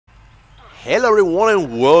Hello everyone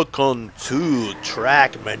and welcome to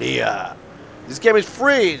TrackMania. This game is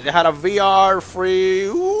free. They had a VR free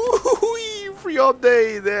free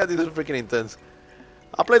update. Yeah, this is freaking intense.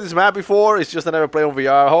 I played this map before. It's just I never played on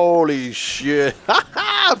VR. Holy shit.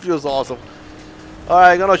 Feels awesome.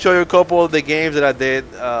 Alright, I'm gonna show you a couple of the games that I did.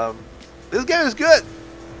 This game is good.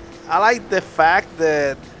 I like the fact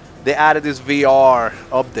that they added this VR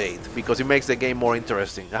update because it makes the game more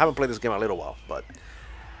interesting. I haven't played this game in a little while, but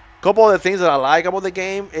couple of the things that I like about the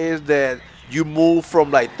game is that you move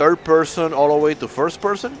from like third person all the way to first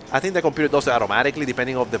person. I think the computer does it automatically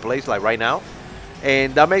depending on the place, like right now,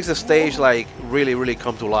 and that makes the stage like really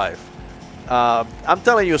come to life. I'm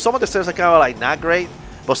telling you, some of the stairs are kind of like not great,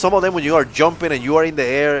 but some of them when you are jumping and you are in the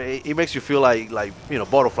air, it makes you feel like you know,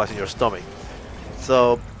 butterflies in your stomach.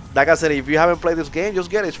 So like I said, if you haven't played this game,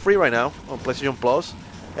 just get it. It's free right now on PlayStation Plus,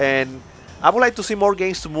 and I would like to see more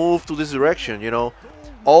games to move to this direction. You know,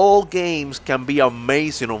 all games can be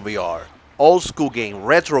amazing on VR. Old school game,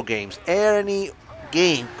 retro games, any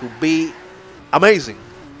game could be amazing,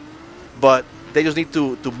 but they just need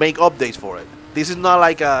to make updates for it. This is not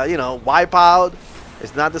like a, you know, Wipeout.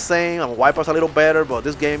 It's not the same. Wipeout's a little better, but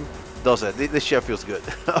this game does it. This shit feels good.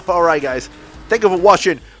 All right, guys. Thank you for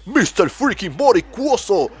watching, Mr. Freaking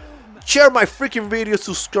Boricuoso. Share my freaking video,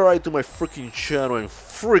 subscribe to my freaking channel, and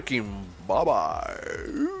freaking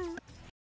bye-bye.